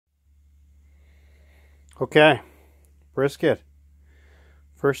Okay, brisket.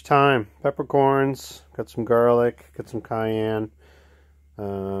 First time. Peppercorns, got some garlic, got some cayenne,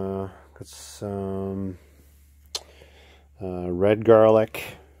 got some red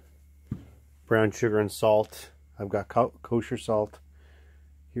garlic, brown sugar and salt. I've got kosher salt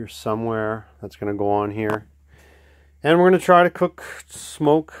here somewhere. That's going to go on here. And we're going to try to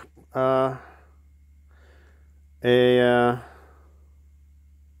smoke a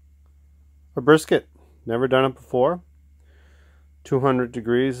brisket. Never done it before. 200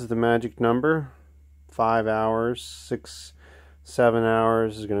 degrees is the magic number. 5 hours, 6, 7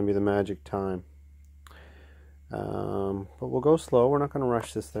 hours is going to be the magic time. But we'll go slow. We're not going to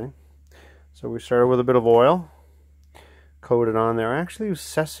rush this thing. So we started with a bit of oil. Coated on there. I actually used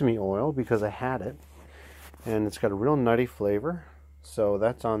sesame oil because I had it. And it's got a real nutty flavor. So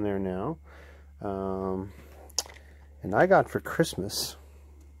that's on there now. And I got for Christmas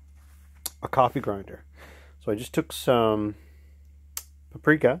a coffee grinder. So I just took some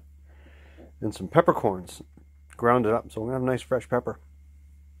paprika and some peppercorns, ground it up. So we're going to have nice fresh pepper.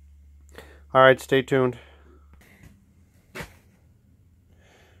 Alright, stay tuned.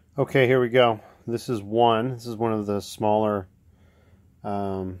 Okay, here we go. This is one of the smaller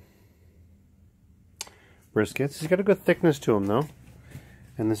briskets. It's got a good thickness to them though.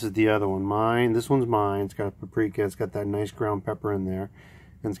 And this is the other one. This one's mine. It's got paprika. It's got that nice ground pepper in there.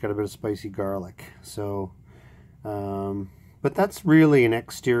 And it's got a bit of spicy garlic. So, but that's really an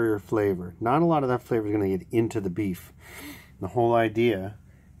exterior flavor. Not a lot of that flavor is going to get into the beef. The whole idea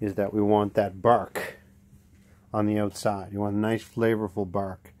is that we want that bark on the outside. You want a nice flavorful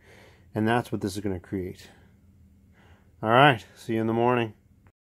bark. And that's what this is going to create. All right, see you in the morning.